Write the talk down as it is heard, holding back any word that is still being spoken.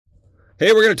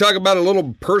Hey, we're going to talk about a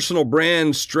little personal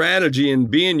brand strategy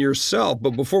and being yourself.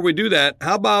 But before we do that,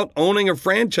 how about owning a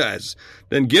franchise?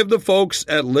 Then give the folks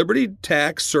at Liberty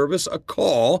Tax Service a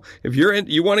call if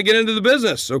you want to get into the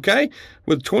business, okay?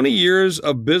 With 20 years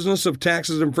of business of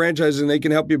taxes and franchising, they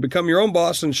can help you become your own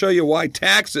boss and show you why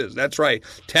taxes, that's right,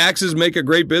 taxes make a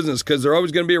great business because they're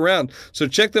always going to be around. So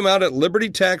check them out at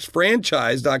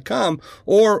libertytaxfranchise.com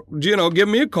or, give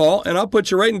me a call and I'll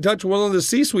put you right in touch with one of the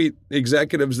C-suite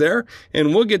executives there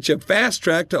and we'll get you fast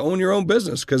track to own your own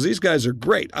business because these guys are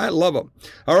great. I love them.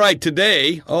 All right,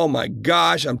 today, oh my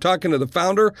gosh, I'm talking to the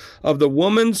founder of the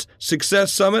Women's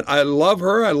Success Summit. I love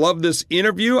her. I love this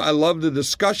interview. I love the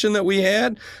discussion that we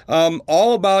had,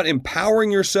 all about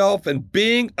empowering yourself and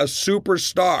being a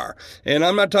superstar. And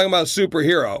I'm not talking about a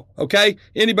superhero, okay?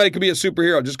 Anybody could be a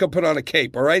superhero. Just go put on a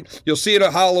cape, all right? You'll see it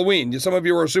at Halloween. Some of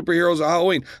you are superheroes at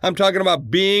Halloween. I'm talking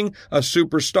about being a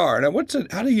superstar. Now,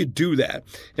 how do you do that?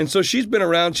 And so she's been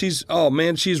around. She's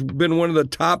been one of the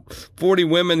top 40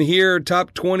 women here,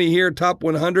 top 20 here, top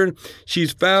 100.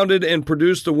 She's founded and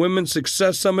produced the Women's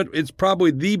Success Summit. It's probably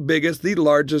the biggest, the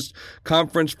largest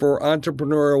conference for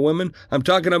entrepreneurial women. I'm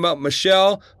talking about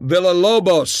Michelle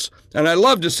Villalobos. And I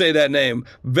love to say that name,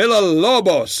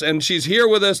 Villalobos. And she's here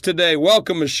with us today.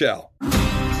 Welcome, Michelle.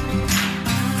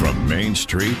 From Main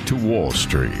Street to Wall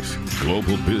Street,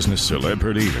 global business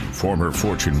celebrity and former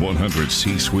Fortune 100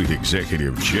 C-suite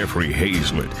executive Jeffrey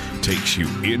Hayzlett takes you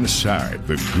inside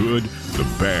the good, the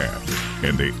bad,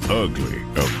 and the ugly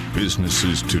of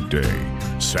businesses today.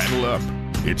 Saddle up.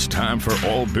 It's time for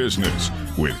All Business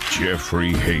with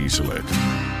Jeffrey Hayzlett.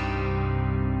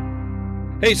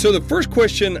 Hey, so the first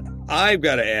question I've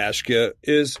got to ask you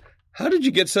is, how did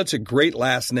you get such a great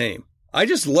last name? I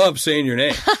just love saying your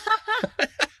name.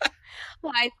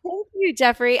 Why, thank you,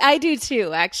 Jeffrey. I do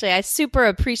too, actually. I super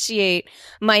appreciate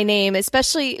my name,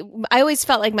 especially I always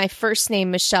felt like my first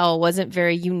name, Michelle, wasn't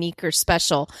very unique or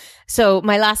special. So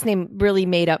my last name really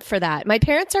made up for that. My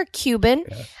parents are Cuban,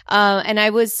 and I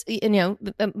was,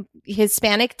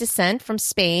 Hispanic descent from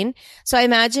Spain. So I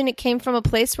imagine it came from a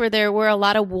place where there were a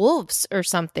lot of wolves or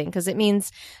something, because it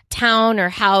means town or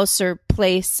house or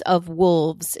place of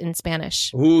wolves in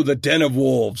Spanish. Ooh, the den of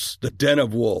wolves. The den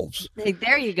of wolves.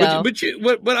 There you go.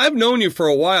 But I've known you for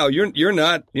a while. You're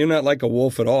not like a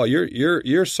wolf at all.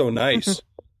 You're so nice.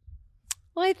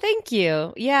 Well, I thank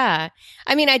you. Yeah.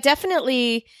 I mean, I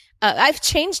definitely, I've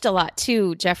changed a lot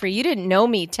too, Jeffrey. You didn't know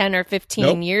me 10 or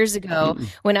 15 years ago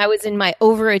when I was in my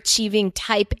overachieving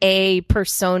type A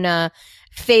persona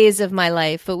phase of my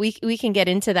life, but we can get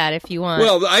into that if you want.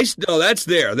 Well, that's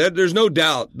there. There's no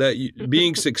doubt that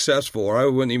being successful, or I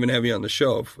wouldn't even have you on the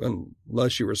show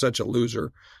unless you were such a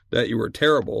loser that you were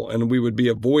terrible, and we would be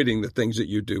avoiding the things that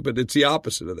you do. But it's the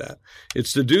opposite of that.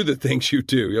 It's to do the things you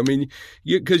do. I mean,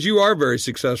 because you are very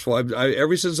successful.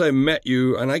 Ever since I met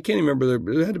you, and I can't even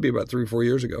remember, it had to be about 3 or 4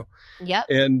 years ago. Yep.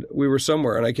 And we were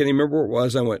somewhere, and I can't even remember what it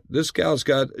was. I went, this gal's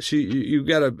you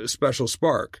got a special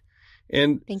spark.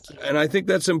 And thank you. And I think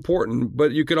that's important.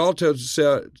 But you could also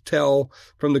tell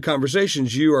from the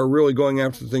conversations you are really going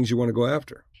after the things you want to go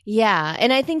after. Yeah.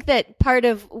 And I think that part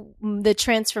of the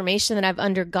transformation that I've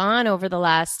undergone over the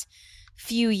last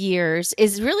few years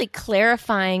is really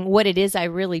clarifying what it is I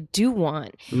really do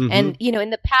want. Mm-hmm. And,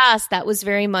 in the past, that was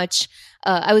very much,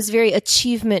 I was very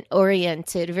achievement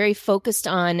oriented, very focused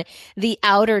on the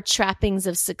outer trappings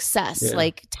of success,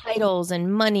 like titles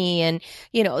and money and,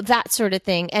 that sort of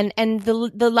thing. And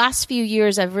the last few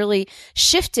years, I've really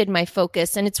shifted my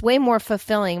focus, and it's way more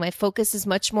fulfilling. My focus is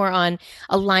much more on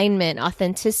alignment,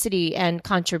 authenticity, and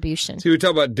contribution. So we talk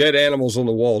about dead animals on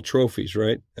the wall trophies,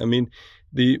 right? I mean,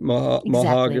 the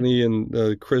mahogany and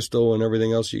the crystal and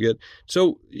everything else you get.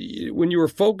 So when you were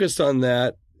focused on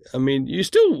that, I mean, you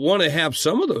still want to have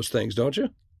some of those things, don't you?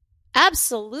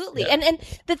 Absolutely. Yeah. And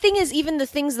the thing is, even the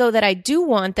things, though, that I do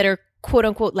want that are quote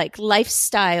unquote like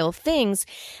lifestyle things,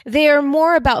 they are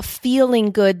more about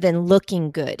feeling good than looking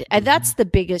good. And that's the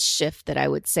biggest shift that I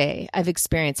would say I've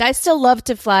experienced. I still love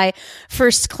to fly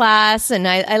first class, and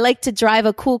I like to drive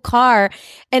a cool car,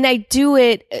 and I do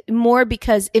it more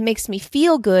because it makes me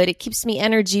feel good. It keeps me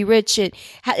energy rich.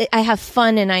 I have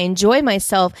fun and I enjoy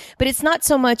myself, but it's not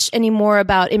so much anymore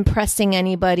about impressing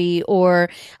anybody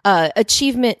or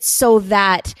achievement so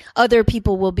that other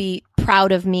people will be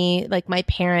proud of me, like my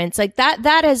parents. Like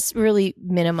that has really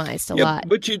minimized a lot.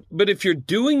 But if you're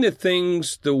doing the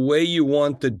things the way you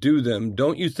want to do them,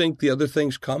 don't you think the other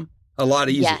things come a lot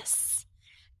easier? Yes.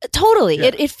 Totally.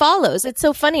 Yeah. It follows. It's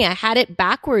so funny. I had it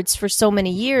backwards for so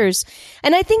many years.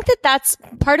 And I think that that's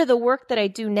part of the work that I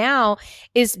do now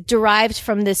is derived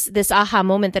from this aha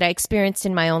moment that I experienced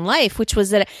in my own life, which was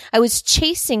that I was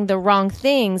chasing the wrong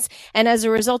things. And as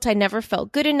a result, I never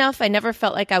felt good enough. I never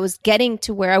felt like I was getting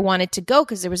to where I wanted to go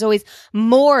because there was always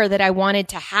more that I wanted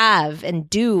to have and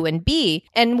do and be.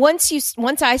 And once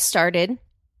I started,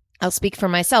 I'll speak for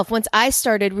myself. Once I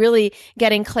started really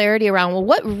getting clarity around, well,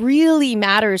 what really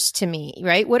matters to me,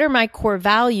 right? What are my core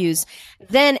values?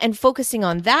 Then, and focusing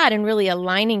on that and really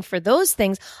aligning for those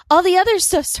things, all the other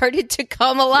stuff started to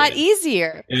come a lot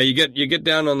easier. Yeah, you get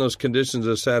down on those conditions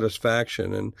of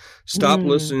satisfaction and stop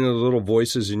listening to the little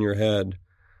voices in your head.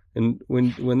 And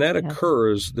when that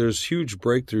occurs, there's huge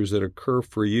breakthroughs that occur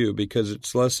for you because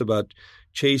it's less about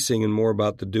chasing and more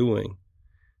about the doing.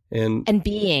 And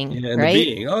being, and right? The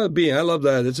being. Oh, being. I love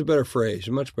that. It's a better phrase,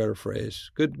 a much better phrase.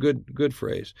 Good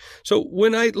phrase. So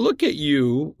when I look at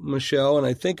you, Michelle, and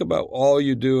I think about all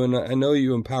you do, and I know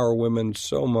you empower women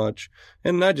so much,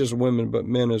 and not just women, but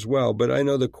men as well. But I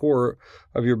know the core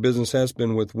of your business has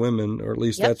been with women, or at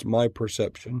least that's my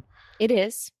perception. It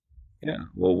is. Yeah.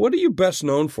 Well, what are you best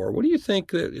known for? What do you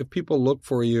think that if people look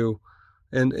for you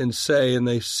and say, and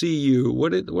they see you,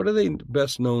 what are they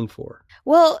best known for?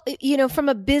 Well, from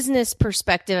a business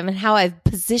perspective and how I've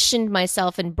positioned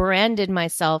myself and branded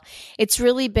myself, it's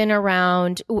really been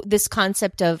around this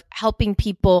concept of helping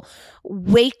people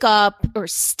wake up or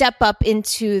step up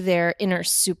into their inner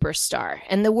superstar.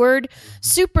 And the word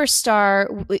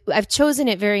superstar, I've chosen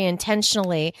it very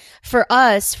intentionally. For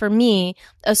me,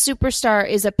 a superstar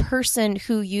is a person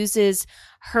who uses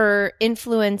her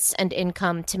influence and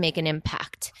income to make an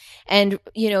impact. And,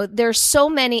 there's so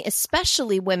many,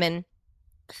 especially women,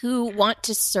 who want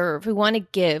to serve, who want to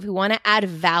give, who want to add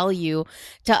value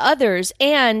to others.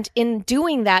 And in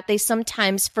doing that, they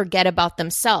sometimes forget about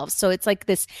themselves. So it's like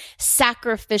this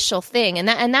sacrificial thing. And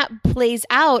that plays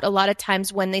out a lot of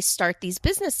times when they start these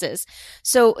businesses.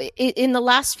 So in the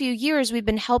last few years, we've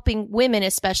been helping women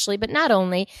especially, but not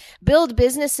only, build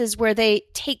businesses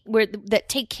that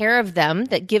take care of them,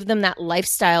 that give them that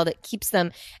lifestyle that keeps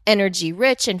them energy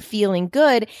rich and feeling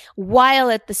good, while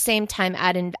at the same time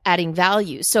adding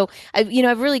value. So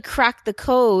I've really cracked the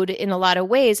code in a lot of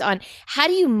ways on how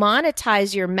do you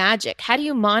monetize your magic? How do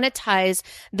you monetize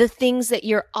the things that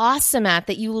you're awesome at,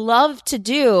 that you love to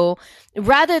do,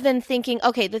 rather than thinking,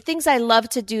 okay, the things I love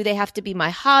to do, they have to be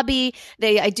my hobby.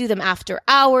 I do them after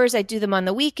hours. I do them on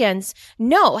the weekends.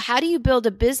 No, how do you build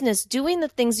a business doing the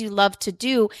things you love to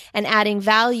do and adding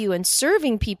value and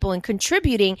serving people and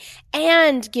contributing,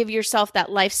 and give yourself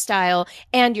that lifestyle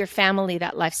and your family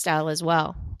that lifestyle as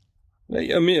well?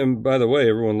 I mean, and by the way,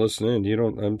 everyone listening,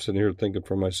 I'm sitting here thinking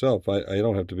for myself, I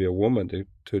don't have to be a woman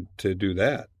to do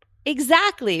that.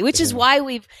 Exactly, which is why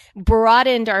we've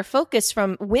broadened our focus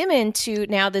from women to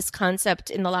now this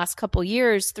concept in the last couple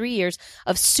years, 3 years,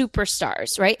 of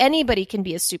superstars, right? Anybody can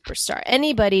be a superstar.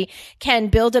 Anybody can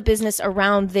build a business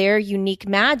around their unique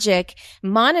magic,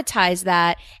 monetize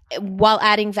that while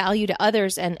adding value to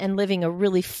others and living a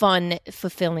really fun,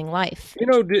 fulfilling life.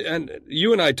 And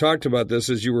you and I talked about this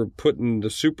as you were putting the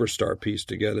superstar piece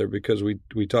together, because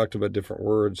we talked about different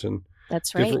words and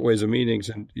that's right. different ways of meanings,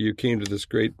 and you came to this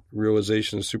great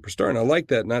realization of superstar. And I like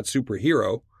that, not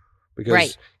superhero,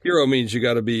 because hero means you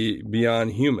got to be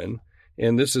beyond human,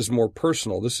 and this is more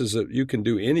personal. This is you can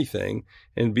do anything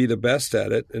and be the best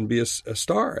at it and be a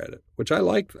star at it, which I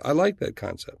like. I like that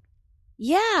concept.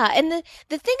 Yeah, and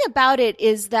the thing about it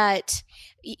is that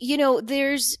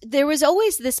there was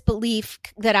always this belief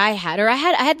that I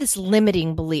had this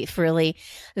limiting belief, really,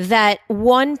 that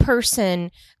one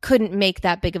person couldn't make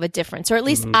that big of a difference, or at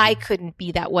least I couldn't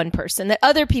be that one person, that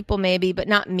other people maybe, but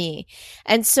not me.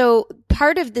 And so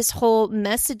part of this whole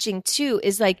messaging too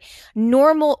is like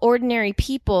normal, ordinary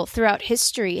people throughout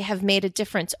history have made a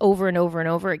difference over and over and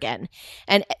over again.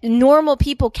 And normal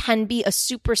people can be a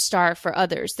superstar for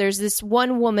others. There's this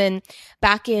one woman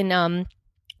back in,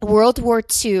 World War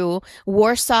II,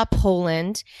 Warsaw,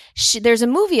 Poland. There's a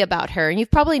movie about her, and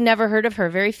you've probably never heard of her.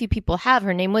 Very few people have.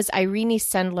 Her name was Irene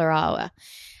Sendlerova.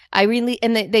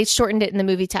 And they shortened it in the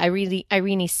movie to Irene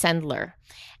Sendler.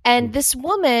 And this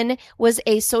woman was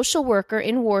a social worker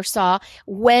in Warsaw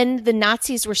when the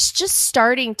Nazis were just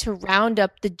starting to round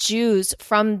up the Jews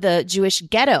from the Jewish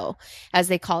ghetto, as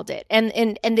they called it.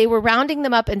 And they were rounding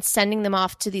them up and sending them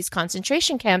off to these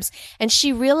concentration camps. And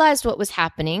she realized what was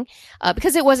happening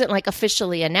because it wasn't like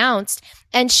officially announced.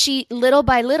 And she, little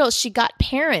by little, she got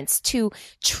parents to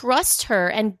trust her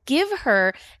and give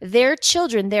her their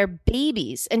children, their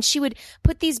babies. And she would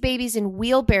put these babies in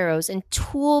wheelbarrows and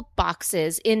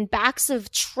toolboxes, in backs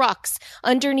of trucks,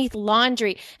 underneath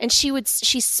laundry. And she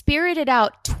spirited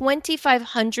out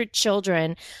 2,500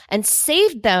 children and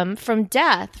saved them from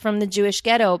death from the Jewish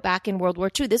ghetto back in World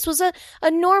War II. This was a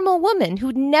normal woman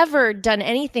who'd never done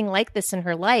anything like this in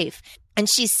her life. And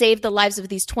she saved the lives of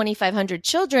these 2,500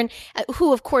 children,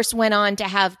 who, of course, went on to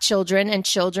have children and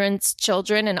children's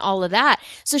children and all of that.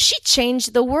 So she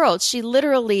changed the world. She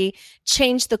literally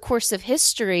changed the course of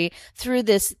history through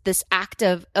this act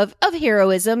of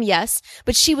heroism, yes.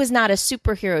 But she was not a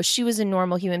superhero. She was a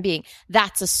normal human being.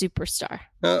 That's a superstar.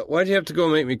 Why'd you have to go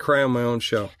make me cry on my own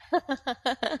show?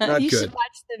 Not you good. should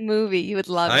watch the movie. You would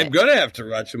love it. I'm going to have to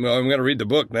watch it. I'm going to read the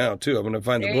book now, too. I'm going to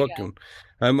find the book. And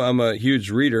I'm a huge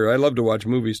reader. I love to watch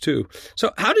movies, too.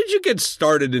 So how did you get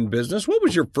started in business? What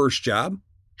was your first job?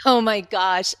 Oh, my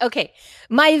gosh. Okay.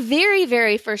 My very,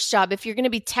 very first job, if you're going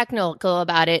to be technical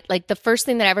about it, like the first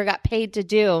thing that I ever got paid to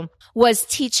do was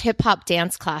teach hip hop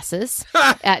dance classes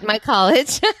at my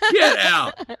college. Get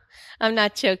out. I'm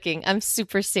not joking. I'm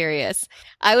super serious.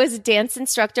 I was a dance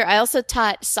instructor. I also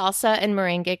taught salsa and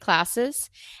merengue classes.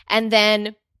 And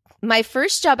then my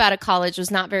first job out of college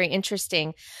was not very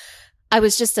interesting. I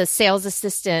was just a sales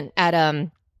assistant at a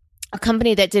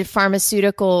company that did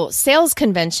pharmaceutical sales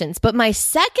conventions. But my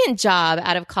second job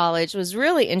out of college was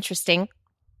really interesting.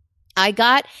 I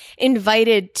got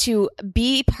invited to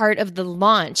be part of the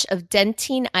launch of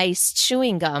Dentyne Ice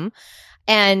chewing gum.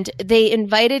 And they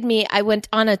invited me. I went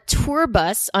on a tour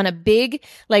bus on a big,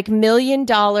 like $1 million,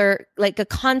 like a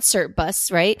concert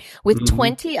bus, right? With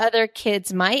 20 other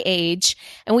kids my age.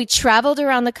 And we traveled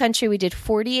around the country. We did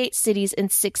 48 cities in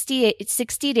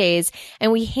 60 days.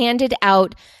 And we handed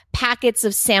out packets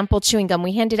of sample chewing gum.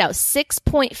 We handed out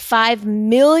 6.5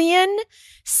 million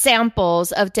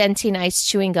samples of Dentyne Ice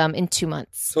chewing gum in 2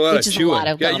 months. Which is a lot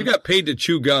of gum. You got paid to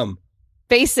chew gum.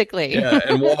 Basically. Yeah,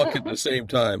 and walk at the same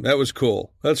time. That was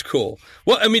cool. That's cool.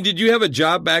 Well, I mean, did you have a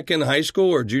job back in high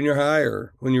school or junior high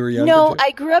or when you were younger? No,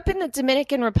 I grew up in the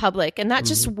Dominican Republic, and that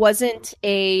just wasn't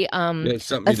a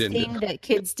thing that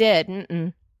kids did.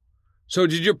 Mm-mm. So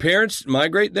did your parents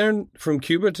migrate there from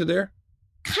Cuba to there?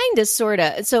 Kind of, sort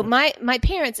of. So my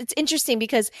parents, it's interesting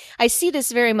because I see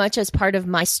this very much as part of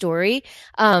my story.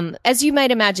 As you might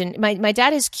imagine, my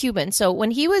dad is Cuban. So when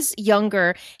he was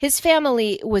younger, his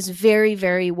family was very,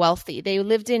 very wealthy. They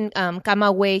lived in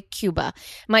Camagüey, Cuba.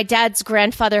 My dad's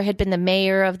grandfather had been the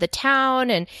mayor of the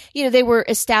town, and, you know, they were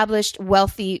established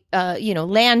wealthy,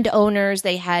 landowners.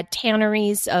 They had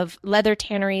tanneries of leather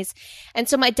tanneries. And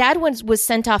so my dad was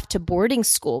sent off to boarding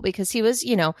school because he was,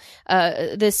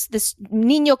 this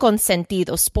niño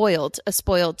consentido, a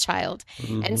spoiled child.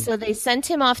 Mm-hmm. And so they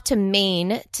sent him off to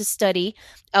Maine to study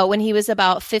when he was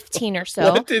about 15 or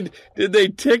so. What did they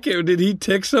tick him? Did he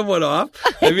tick someone off?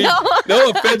 I mean, no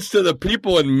offense to the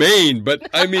people in Maine, but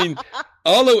I mean,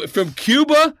 all the way from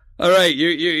Cuba. All right,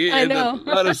 you I know. A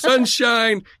lot of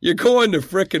sunshine. You're going to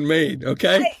frickin' Maine,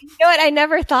 okay? You know what? I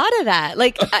never thought of that.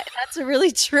 Like, that's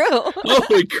really true.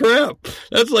 Holy crap.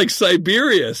 That's like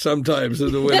Siberia sometimes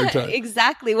in the wintertime.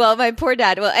 Exactly. Well, my poor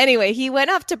dad. Well, anyway, he went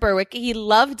off to Berwick. He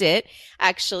loved it,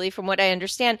 actually, from what I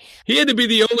understand. He had to be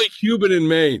the only Cuban in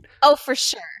Maine. Oh, for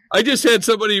sure. I just had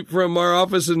somebody from our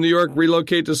office in New York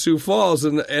relocate to Sioux Falls,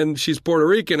 and she's Puerto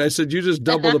Rican. I said, you just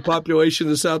doubled the population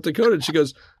of South Dakota. And she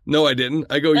goes, no, I didn't.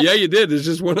 I go, yeah, you did. There's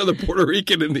just one other Puerto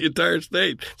Rican in the entire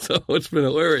state. So it's been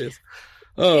hilarious.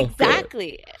 Oh,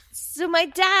 exactly. God. So my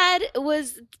dad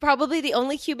was probably the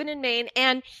only Cuban in Maine.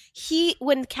 And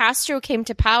when Castro came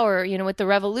to power, with the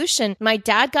revolution, my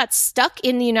dad got stuck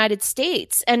in the United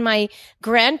States and my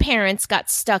grandparents got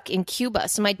stuck in Cuba.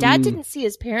 So my dad didn't see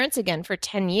his parents again for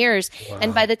 10 years. Wow.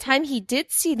 And by the time he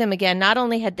did see them again, not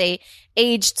only had they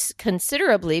aged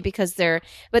considerably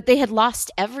but they had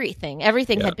lost everything.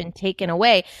 Everything had been taken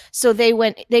away. So they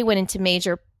went into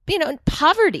major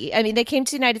poverty. I mean, they came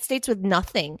to the United States with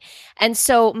nothing. And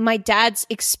so my dad's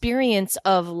experience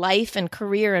of life and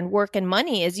career and work and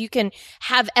money is you can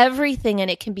have everything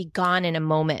and it can be gone in a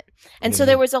moment. And so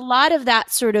there was a lot of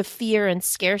that sort of fear and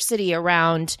scarcity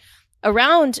around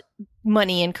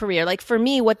money and career. Like for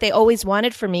me, what they always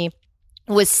wanted for me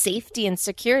was safety and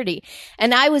security.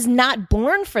 And I was not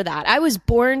born for that. I was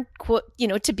born,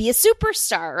 to be a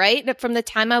superstar, right? From the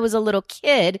time I was a little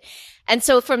kid. And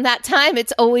so from that time,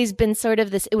 it's always been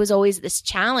it was always this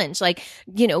challenge, like,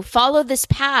 follow this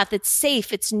path. It's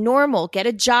safe. It's normal. Get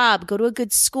a job, go to a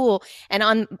good school. And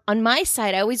on my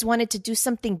side, I always wanted to do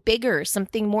something bigger,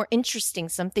 something more interesting,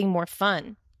 something more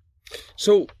fun.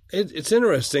 So it's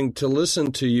interesting to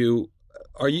listen to you.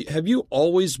 Have you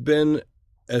always been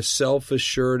as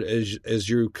self-assured as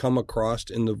you come across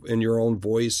in your own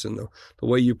voice and the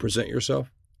way you present yourself?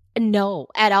 No,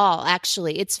 at all,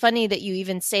 actually. It's funny that you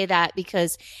even say that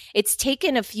because it's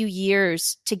taken a few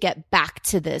years to get back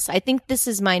to this. I think this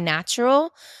is my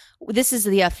natural. This is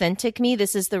the authentic me.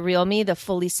 This is the real me, the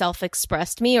fully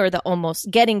self-expressed me, or the almost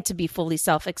getting to be fully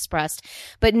self-expressed.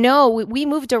 But no, we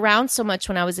moved around so much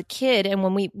when I was a kid. And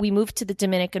when we moved to the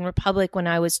Dominican Republic when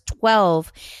I was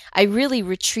 12, I really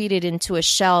retreated into a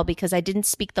shell because I didn't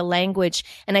speak the language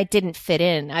and I didn't fit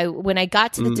in. When I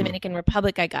got to the Dominican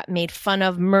Republic, I got made fun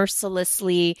of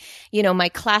mercilessly. You know, my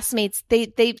classmates,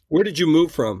 they Where did you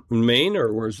move from? Maine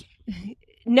or where's?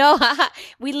 No,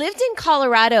 we lived in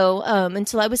Colorado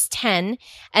until I was 10.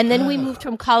 And then we moved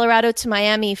from Colorado to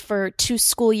Miami for 2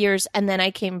 school years. And then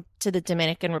I came to the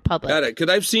Dominican Republic. Got it.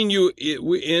 Because I've seen you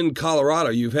in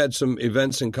Colorado. You've had some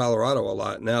events in Colorado a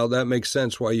lot. Now that makes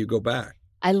sense why you go back.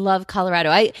 I love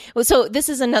Colorado. So this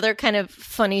is another kind of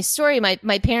funny story.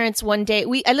 My parents one day,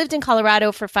 I lived in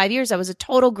Colorado for 5 years. I was a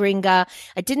total gringa.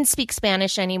 I didn't speak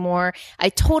Spanish anymore. I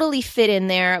totally fit in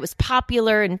there. I was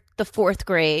popular in the 4th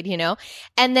grade, you know,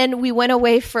 and then we went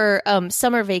away for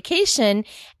summer vacation,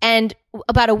 and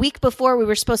about a week before we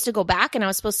were supposed to go back and I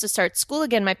was supposed to start school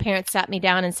again, my parents sat me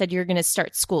down and said, you're going to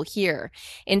start school here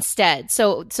instead.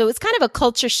 So it's kind of a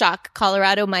culture shock,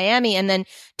 Colorado, Miami. And then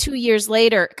 2 years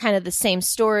later, kind of the same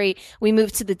story. We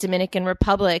moved to the Dominican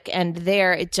Republic, and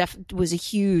there it just was a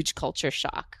huge culture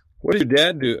shock. What did your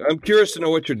dad do? I'm curious to know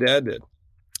what your dad did.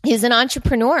 He's an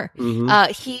entrepreneur.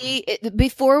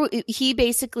 Mm-hmm. He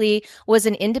basically was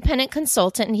an independent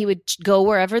consultant, and he would go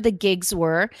wherever the gigs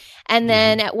were. And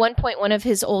then at one point, one of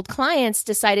his old clients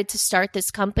decided to start this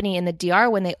company in the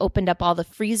DR when they opened up all the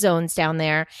free zones down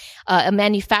there, a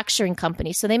manufacturing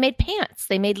company. So they made pants,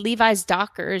 they made Levi's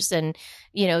Dockers, and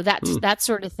you know, that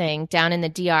sort of thing down in the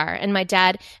DR. And my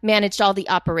dad managed all the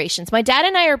operations. My dad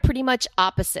and I are pretty much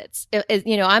opposites.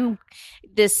 You know, I'm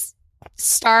this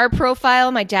star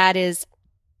profile. My dad is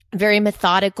very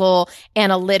methodical,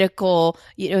 analytical,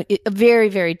 you know, very,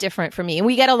 very different from me. And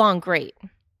we get along great.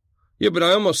 Yeah, but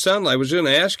I almost sound like I was going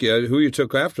to ask you who you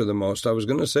took after the most. I was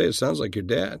going to say it sounds like your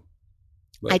dad.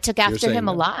 I took after him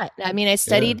a lot. I mean,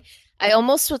 I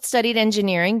almost studied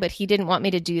engineering, but he didn't want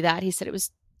me to do that. He said it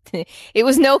was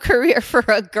no career for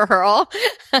a girl.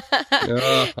 But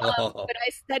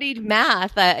I studied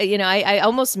math. I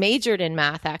almost majored in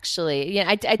math, actually.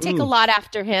 I take a lot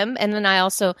after him. And then I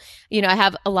also, I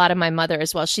have a lot of my mother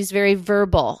as well. She's very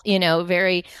verbal,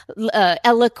 very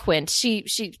eloquent.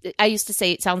 I used to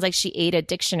say it sounds like she ate a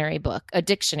dictionary,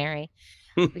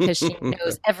 because she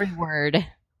knows every word.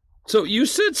 So you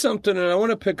said something, and I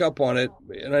want to pick up on it,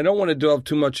 and I don't want to delve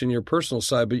too much in your personal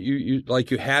side, but you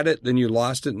had it, then you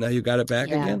lost it, and now you got it back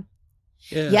again?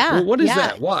 Yeah. Well, what is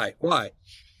that? Why?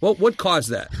 What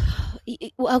caused that?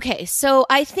 Okay, so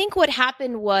I think what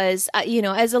happened was,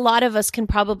 as a lot of us can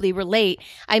probably relate,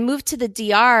 I moved to the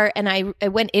DR and I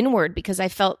went inward because I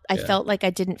felt like I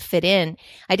didn't fit in.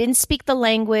 I didn't speak the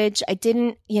language. I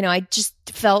didn't, I just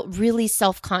felt really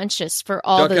self-conscious for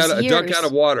all those years. A duck out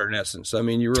of water, in essence. I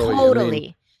mean, you really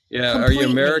totally. Yeah. Completely. Are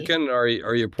you American?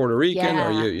 Are you Puerto Rican? Yeah.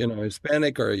 Are you,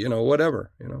 Hispanic? Or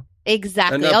whatever.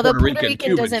 Exactly. Although Puerto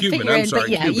Rican doesn't Cuban, figure in, but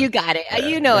Cuban. You got it.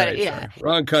 You know right, it. Yeah. Sorry.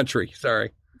 Wrong country.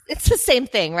 Sorry. It's the same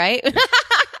thing, right?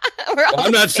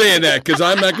 I'm not saying that because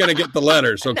I'm not going to get the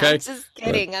letters. Okay. No, I'm just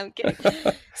kidding. I'm kidding.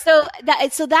 So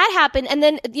that happened, and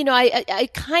then I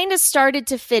kind of started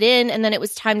to fit in, and then it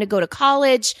was time to go to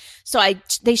college. So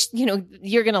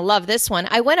you're going to love this one.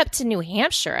 I went up to New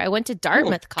Hampshire. I went to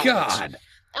Dartmouth College. God.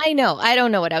 I know. I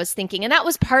don't know what I was thinking. And that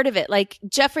was part of it. Like,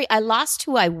 Jeffrey, I lost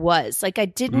who I was. Like, I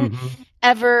didn't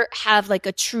ever have like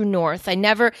a true north. I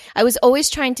was always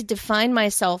trying to define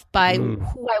myself by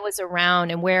who I was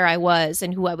around and where I was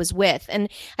and who I was with. And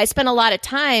I spent a lot of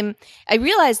time. I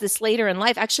realized this later in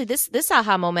life. Actually, this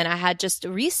aha moment I had just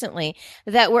recently,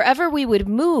 that wherever we would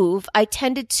move, I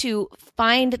tended to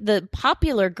find the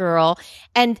popular girl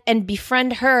and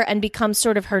befriend her and become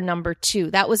sort of her number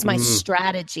 2. That was my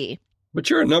strategy. But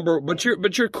you're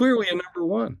clearly a number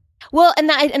 1. Well,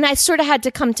 and I sort of had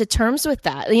to come to terms with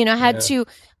that. I had to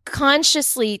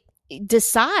consciously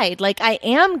decide, like, I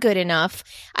am good enough.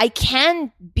 I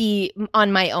can be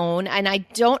on my own, and I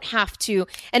don't have to.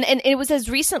 And it was as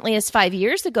recently as 5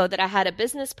 years ago that I had a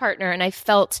business partner, and I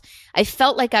felt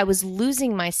like I was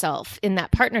losing myself in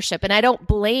that partnership. And I don't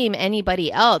blame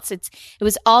anybody else. It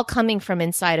was all coming from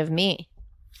inside of me.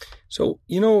 So,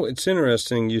 it's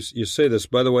interesting. You say this,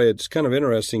 by the way, it's kind of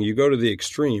interesting. You go to the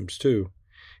extremes too.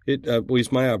 at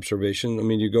least my observation, I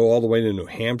mean, you go all the way to New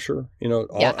Hampshire,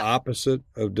 all opposite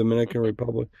of Dominican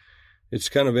Republic. It's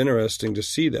kind of interesting to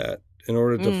see that in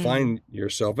order to find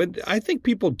yourself. And I think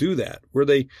people do that where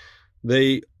they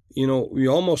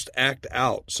you almost act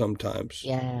out sometimes.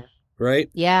 Yeah.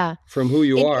 Right? Yeah. From who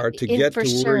you are to get to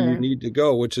sure. where you need to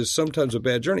go, which is sometimes a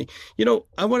bad journey.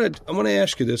 I want to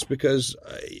ask you this because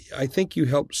I think you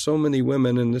help so many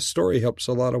women, and this story helps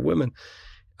a lot of women.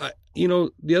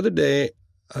 The other day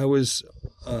I was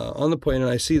on the plane and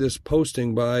I see this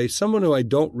posting by someone who I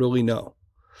don't really know,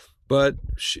 but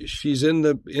she's in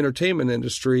the entertainment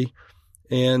industry,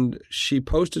 and she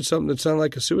posted something that sounded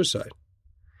like a suicide.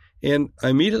 And I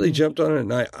immediately jumped on it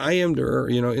and I IM'd her,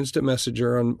 instant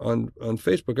messenger on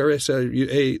Facebook. I said,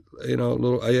 hey,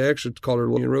 I actually called her,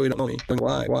 you really don't know me.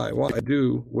 Why? I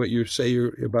do what you say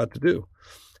you're about to do.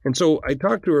 And so I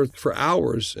talked to her for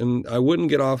hours and I wouldn't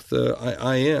get off the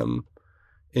IM.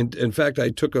 In fact,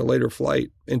 I took a later flight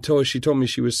until she told me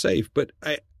she was safe. But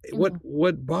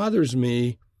what bothers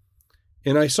me,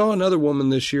 and I saw another woman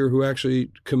this year who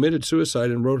actually committed suicide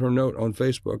and wrote her note on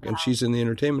Facebook, and she's in the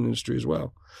entertainment industry as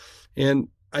well. And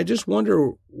I just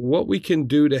wonder what we can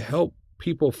do to help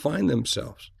people find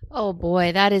themselves. Oh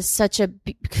boy, that is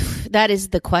that is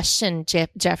the question,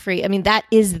 Jeffrey. I mean, that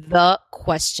is the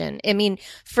question. I mean,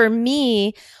 for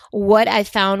me, what I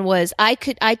found was I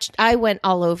went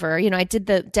all over. I did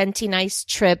the Denti Nice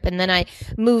trip, and then I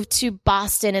moved to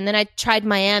Boston, and then I tried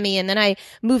Miami, and then I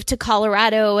moved to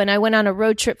Colorado, and I went on a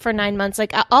road trip for 9 months.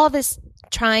 Like all this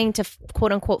trying to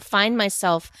quote unquote find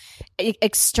myself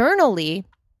externally.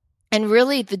 And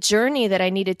really the journey that I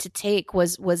needed to take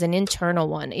was an internal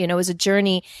one. It was a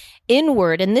journey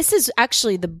inward. And this is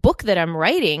actually the book that I'm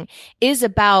writing is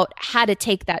about how to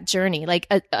take that journey, like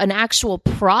an actual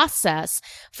process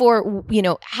for,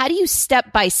 how do you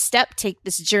step by step take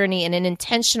this journey in an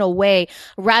intentional way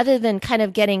rather than kind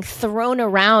of getting thrown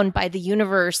around by the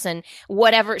universe and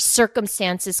whatever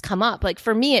circumstances come up. Like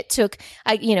for me, it took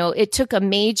a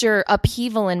major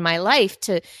upheaval in my life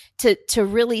to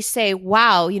really say,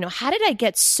 wow, how did I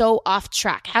get so off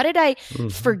track? How did I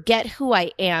forget who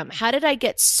I am? How did I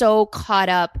get so caught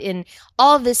up in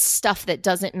all this stuff that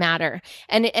doesn't matter?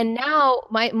 And now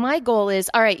my goal is,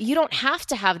 all right, you don't have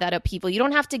to have that upheaval. You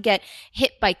don't have to get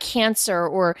hit by cancer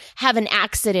or have an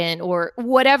accident or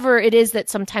whatever it is that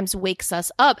sometimes wakes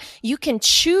us up. You can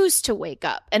choose to wake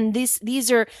up. And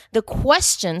these are the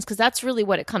questions, because that's really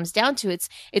what it comes down to.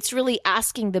 It's really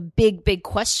asking the big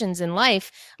questions in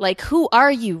life, like who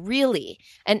are you really?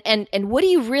 And what do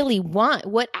you really want?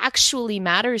 What actually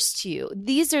matters to you?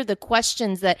 These are the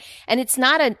questions and it's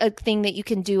not a thing that you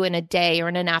can do in a day or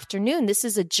in an afternoon. This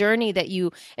is a journey that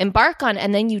you embark on,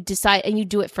 and then you decide and you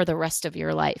do it for the rest of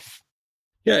your life.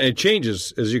 Yeah, it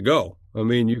changes as you go. I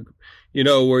mean,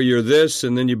 where you're this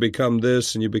and then you become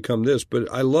this and you become this.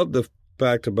 But I love the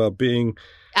fact about being,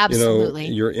 absolutely,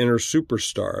 your inner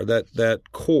superstar, that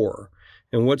core.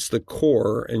 And what's the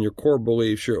core and your core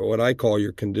beliefs, what I call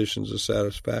your conditions of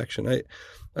satisfaction.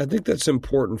 I think that's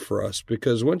important for us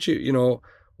because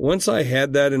once I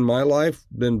had that in my life,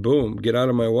 then boom, get out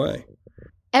of my way.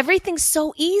 Everything's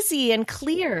so easy and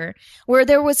clear. Where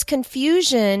there was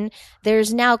confusion,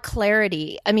 there's now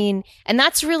clarity. I mean, and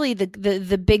that's really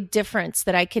the big difference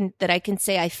that I can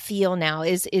say I feel now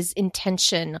is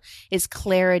intention, is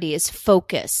clarity, is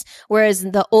focus. Whereas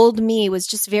the old me was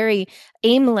just very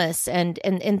aimless and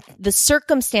the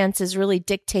circumstances really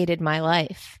dictated my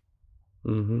life.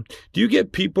 Mm-hmm. Do you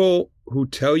get people who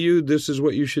tell you this is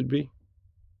what you should be?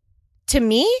 To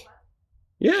me?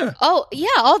 Yeah. Oh, yeah,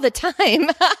 all the time.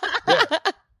 Yeah.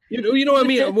 You know what I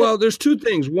mean? Well, there's two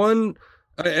things. One,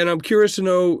 and I'm curious to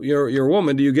know, you're a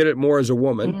woman. Do you get it more as a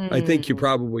woman? Mm-hmm. I think you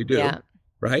probably do. Yeah.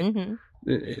 Right?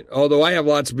 Mm-hmm. Although I have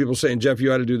lots of people saying, Jeff,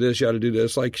 you ought to do this, you ought to do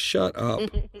this. Like, shut up.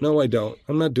 No, I don't.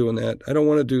 I'm not doing that. I don't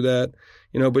want to do that.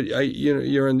 But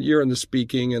you're in the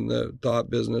speaking and the thought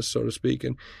business, so to speak,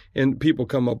 and people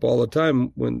come up all the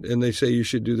time and they say you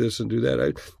should do this and do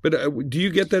that. But do you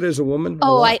get that as a woman?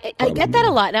 Oh, I get that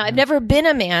a lot. Now I've never been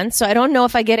a man, so I don't know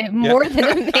if I get it more than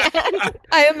a man.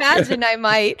 I imagine I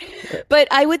might, but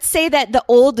I would say that the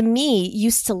old me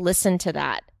used to listen to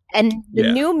that, and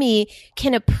the new me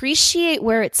can appreciate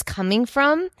where it's coming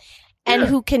from. and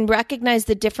who can recognize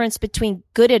the difference between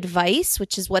good advice,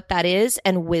 which is what that is,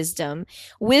 and wisdom.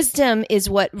 Wisdom is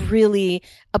what really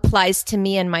applies to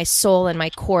me and my soul and my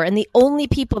core. And the only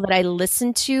people that I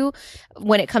listen to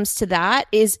when it comes to that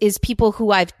is people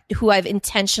who I've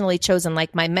intentionally chosen,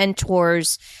 like my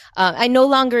mentors. I no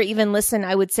longer even listen,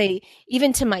 I would say,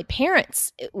 even to my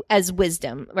parents as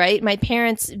wisdom, right? My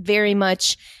parents very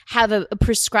much have a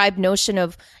prescribed notion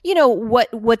of,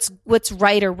 what's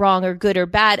right or wrong or good or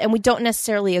bad. And we don't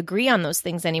necessarily agree on those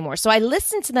things anymore. So I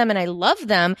listen to them and I love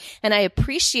them and I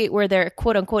appreciate where their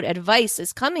quote unquote advice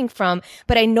is coming from,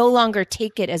 but I no longer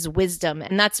take it as wisdom.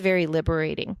 And that's very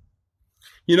liberating.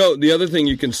 The other thing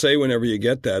you can say whenever you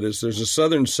get that is there's a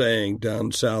Southern saying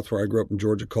down south where I grew up in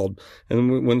Georgia called,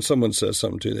 and when someone says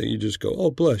something to you, you just go,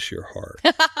 oh, bless your heart.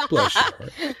 Bless your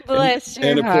heart. Bless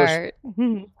your heart.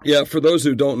 Course, yeah, for those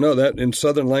who don't know that, in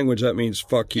Southern language, that means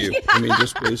fuck you. I mean,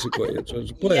 just basically,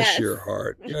 it's bless your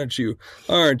heart. Aren't you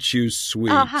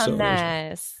sweet? Oh, how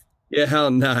nice. Yeah, how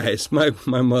nice. My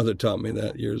mother taught me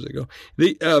that years ago.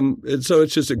 And so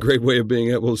it's just a great way of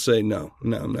being able to say, no, I'm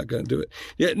not going to do it.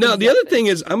 Yeah. Now, the other thing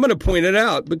is, I'm going to point it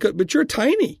out, but you're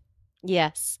tiny.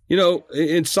 Yes.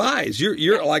 In size,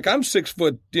 you're like, I'm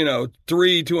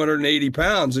 6'3", 280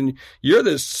 pounds, and you're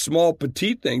this small,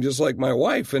 petite thing, just like my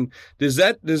wife. And does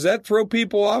that throw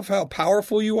people off how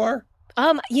powerful you are?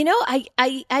 I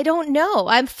don't know.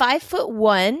 I'm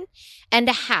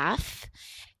 5'1.5".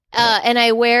 And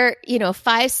I wear,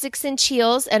 5-6 inch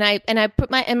heels, and I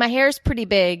put my hair is pretty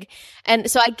big,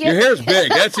 and so I give your hair's big.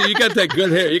 That's it. You got that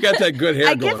good hair. You got that good hair.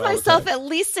 I give myself at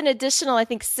least an additional, I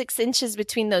think, 6 inches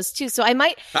between those two. So I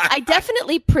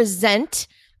definitely present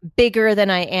bigger than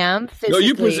I am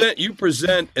physically. No, you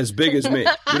present as big as me.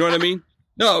 You know what I mean?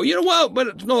 No,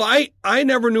 I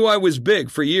never knew I was big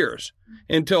for years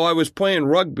until I was playing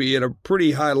rugby at a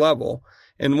pretty high level,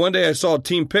 and one day I saw a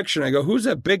team picture, and I go, "Who's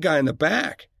that big guy in the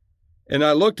back?" And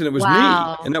I looked, and it was me.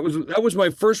 And that was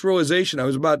my first realization. I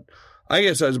was about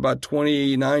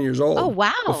 29 years old. Oh,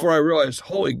 wow. Before I realized,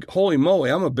 holy moly,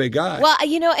 I'm a big guy. Well,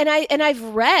 and I've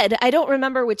read, I don't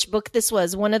remember which book this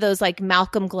was, one of those like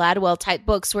Malcolm Gladwell type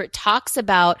books where it talks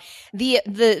about the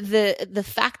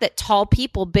fact that tall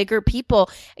people, bigger people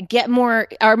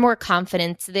are more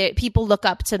confident. People look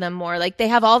up to them more. Like they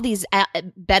have all these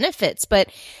benefits. But,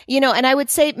 and I would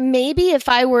say maybe if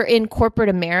I were in corporate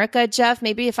America, Jeff,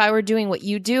 maybe if I were doing what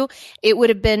you do, it would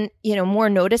have been, more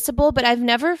noticeable. But I've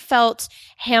never felt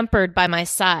hampered by my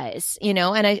size, and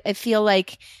I feel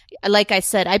like I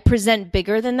said, I present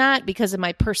bigger than that because of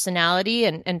my personality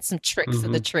and some tricks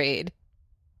of the trade.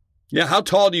 Yeah. How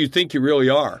tall do you think you really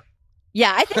are?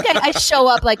 Yeah, I think I show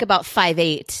up like about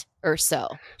 5'8" or so.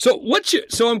 So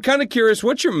I'm kind of curious,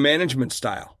 what's your management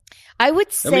style? I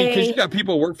would say, because you got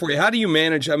people work for you. How do you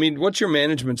manage? I mean, what's your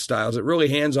management style? Is it really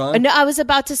hands-on? No, I was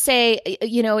about to say,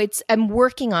 I'm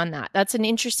working on that. That's an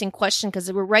interesting question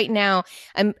because right now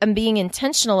I'm being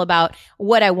intentional about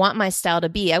what I want my style to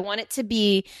be. I want it to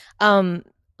be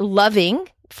loving,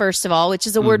 first of all, which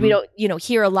is a word we don't,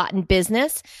 hear a lot in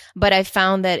business, but I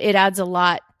found that it adds a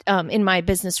lot in my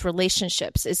business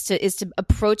relationships is to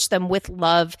approach them with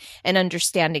love and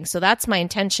understanding. So that's my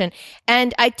intention.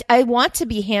 And I want to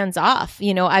be hands off.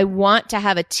 I want to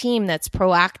have a team that's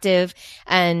proactive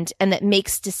and that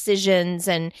makes decisions.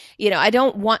 And, I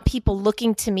don't want people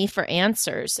looking to me for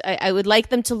answers. I would like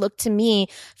them to look to me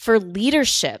for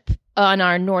leadership on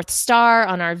our North Star,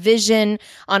 on our vision,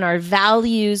 on our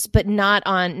values, but not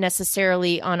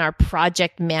necessarily on our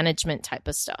project management type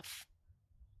of stuff.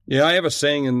 Yeah, I have a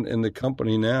saying in the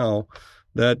company now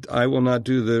that I will not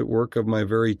do the work of my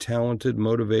very talented,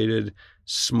 motivated,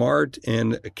 smart,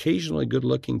 and occasionally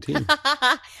good-looking team.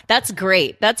 That's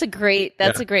great. That's a great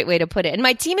way to put it. And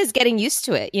my team is getting used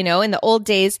to it. In the old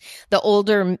days, the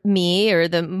older me or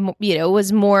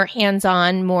was more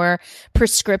hands-on, more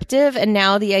prescriptive. And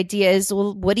now the idea is,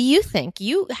 well, what do you think?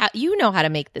 You know how to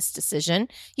make this decision.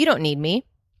 You don't need me.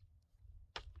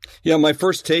 Yeah, my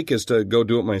first take is to go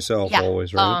do it myself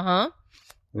always, right? Uh-huh.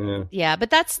 Yeah, but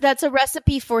that's a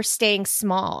recipe for staying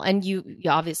small, and you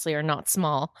obviously are not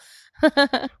small.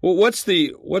 Well, what's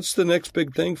the next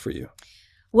big thing for you?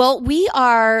 Well, we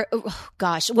are,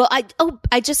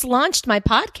 I just launched my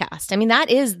podcast. I mean,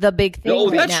 that is the big thing. Oh,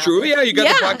 right that's now. True. Yeah, you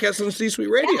got the podcast on C-Suite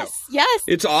Radio. Yes.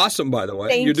 It's awesome, by the way.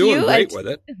 Thank You're doing great with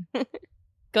it.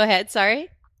 Go ahead. Sorry.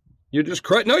 You're just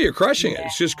you're crushing it.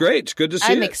 It's just great. It's good to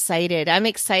see. I'm excited.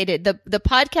 The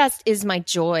podcast is my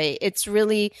joy. It's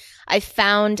really, I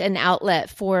found an outlet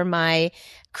for my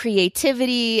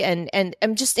creativity, and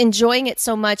I'm just enjoying it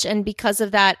so much. And because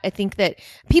of that, I think that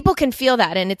people can feel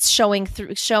that, and it's showing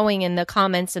in the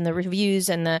comments and the reviews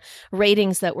and the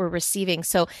ratings that we're receiving.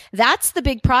 So that's the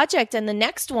big project. And the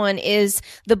next one is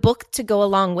the book to go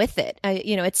along with it.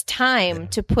 It's time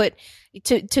to put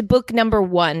to book number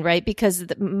one, right? Because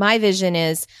my vision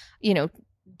is,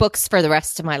 books for the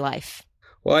rest of my life.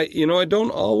 Well, I don't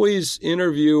always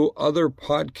interview other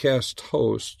podcast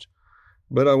hosts,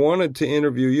 but I wanted to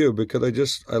interview you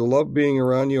because I love being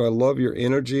around you. I love your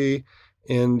energy,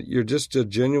 and you're just a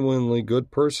genuinely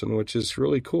good person, which is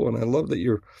really cool. And I love that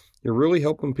you're really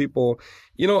helping people.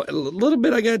 A little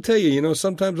bit, I got to tell you,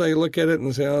 sometimes I look at it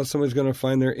and say, oh, somebody's going to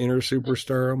find their inner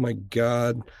superstar. Oh my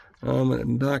God. I'm going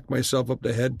to knock myself up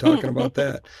the head talking about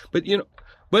that. But,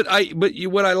 what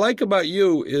I like about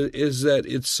you is that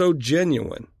it's so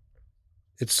genuine.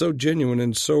 It's so genuine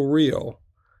and so real,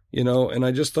 and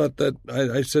I just thought that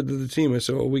I said to the team, I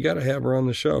said, well, we got to have her on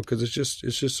the show because it's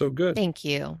just so good. Thank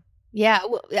you. Yeah.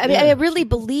 Well, I really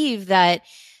believe that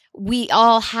we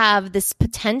all have this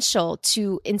potential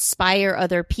to inspire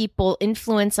other people,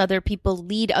 influence other people,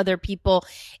 lead other people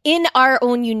in our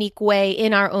own unique way,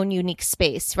 in our own unique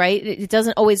space, right? It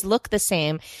doesn't always look the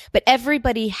same, but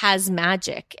everybody has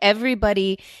magic.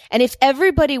 Everybody, and if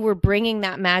everybody were bringing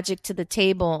that magic to the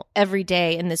table every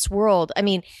day in this world, I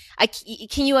mean,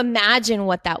 can you imagine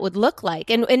what that would look like?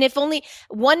 And if only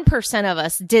 1% of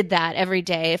us did that every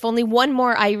day, if only one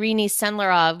more Irene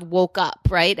Sendlerov woke up,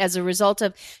 right, as a result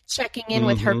of checking in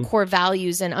with her core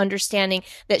values and understanding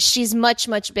that she's much,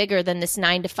 much bigger than this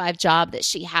 9-to-5 job that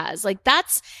she has. Like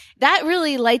that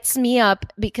really lights me up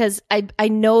because I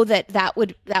know that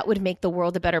would make the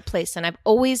world a better place. And I've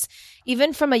always,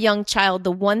 even from a young child,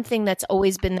 the one thing that's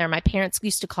always been there, my parents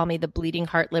used to call me the bleeding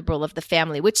heart liberal of the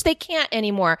family, which they can't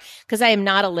anymore because I am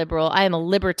not a liberal. I am a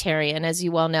libertarian, as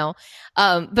you well know.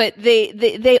 But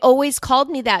they always called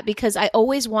me that because I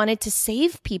always wanted to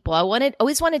save people.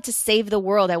 Always wanted to save the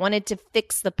world. I wanted to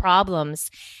fix the problems.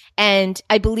 And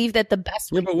I believe that the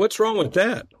best. Yeah, but what's wrong with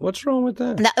that? What's wrong with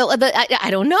that? I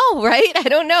don't know, right? I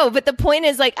don't know. But the point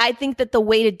is, I think that the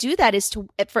way to do that is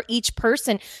for each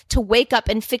person to wake up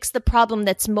and fix the problem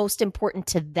that's most important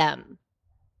to them.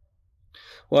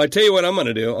 Well, I tell you what I'm going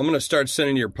to do. I'm going to start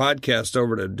sending your podcast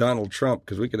over to Donald Trump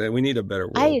because we need a better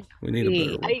world. I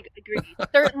agree.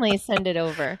 Certainly send it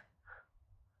over.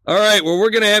 All right. Well,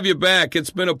 we're going to have you back. It's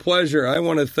been a pleasure. I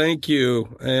want to thank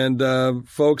you. And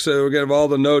folks, we're going to have all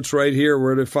the notes right here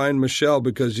where to find Michelle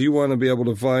because you want to be able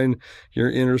to find your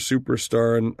inner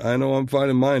superstar. And I know I'm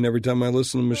finding mine every time I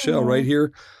listen to Michelle right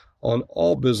here on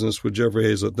All Business with Jeffrey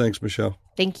Hayzlett. Thanks, Michelle.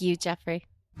 Thank you, Jeffrey.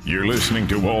 You're listening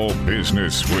to All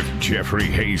Business with Jeffrey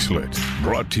Hayzlett,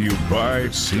 brought to you by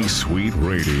C-Suite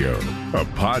Radio, a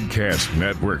podcast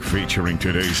network featuring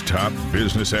today's top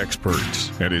business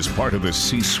experts and is part of the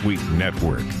C-Suite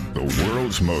Network, the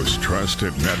world's most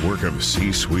trusted network of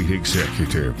C-Suite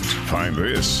executives. Find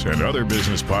this and other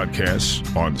business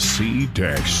podcasts on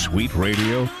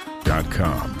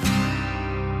c-suiteradio.com.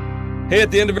 Hey,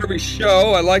 at the end of every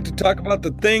show, I like to talk about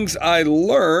the things I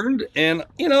learned. And,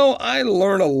 I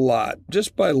learn a lot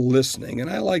just by listening, and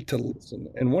I like to listen.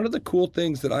 And one of the cool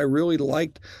things that I really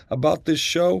liked about this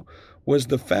show was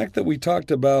the fact that we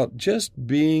talked about just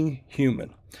being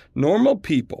human, normal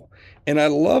people. And I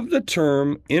love the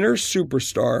term inner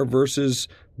superstar versus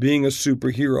being a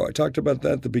superhero. I talked about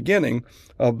that at the beginning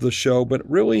of the show, but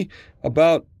really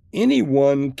about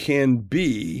anyone can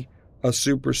be a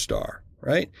superstar.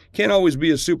 Right? Can't always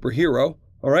be a superhero,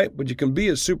 all right? But you can be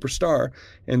a superstar,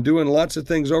 and doing lots of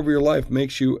things over your life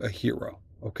makes you a hero,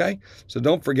 okay? So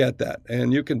don't forget that.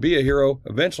 And you can be a hero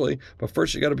eventually, but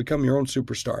first you got to become your own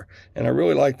superstar. And I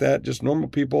really like that, just normal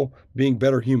people being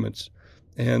better humans.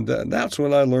 And that's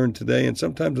what I learned today. And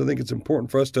sometimes I think it's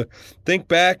important for us to think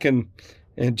back and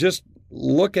just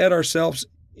look at ourselves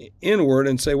inward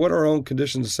and say, what are our own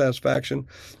conditions of satisfaction?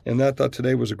 And I thought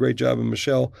today was a great job. And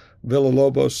Michelle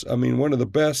Villalobos, one of the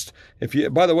best.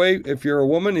 By the way, if you're a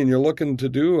woman and you're looking to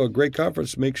do a great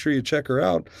conference, make sure you check her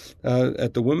out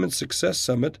at the Women's Success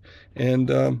Summit.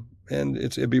 And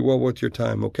it'd be well worth your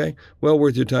time, okay? Well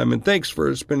worth your time. And thanks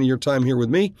for spending your time here with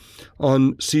me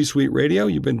on C-Suite Radio.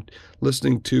 You've been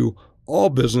listening to All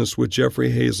Business with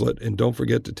Jeffrey Hayzlett. And don't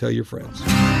forget to tell your friends.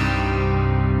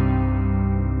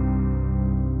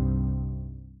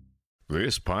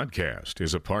 This podcast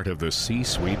is a part of the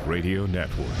C-Suite Radio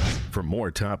Network. For more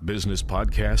top business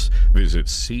podcasts, visit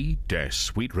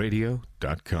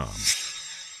c-suiteradio.com.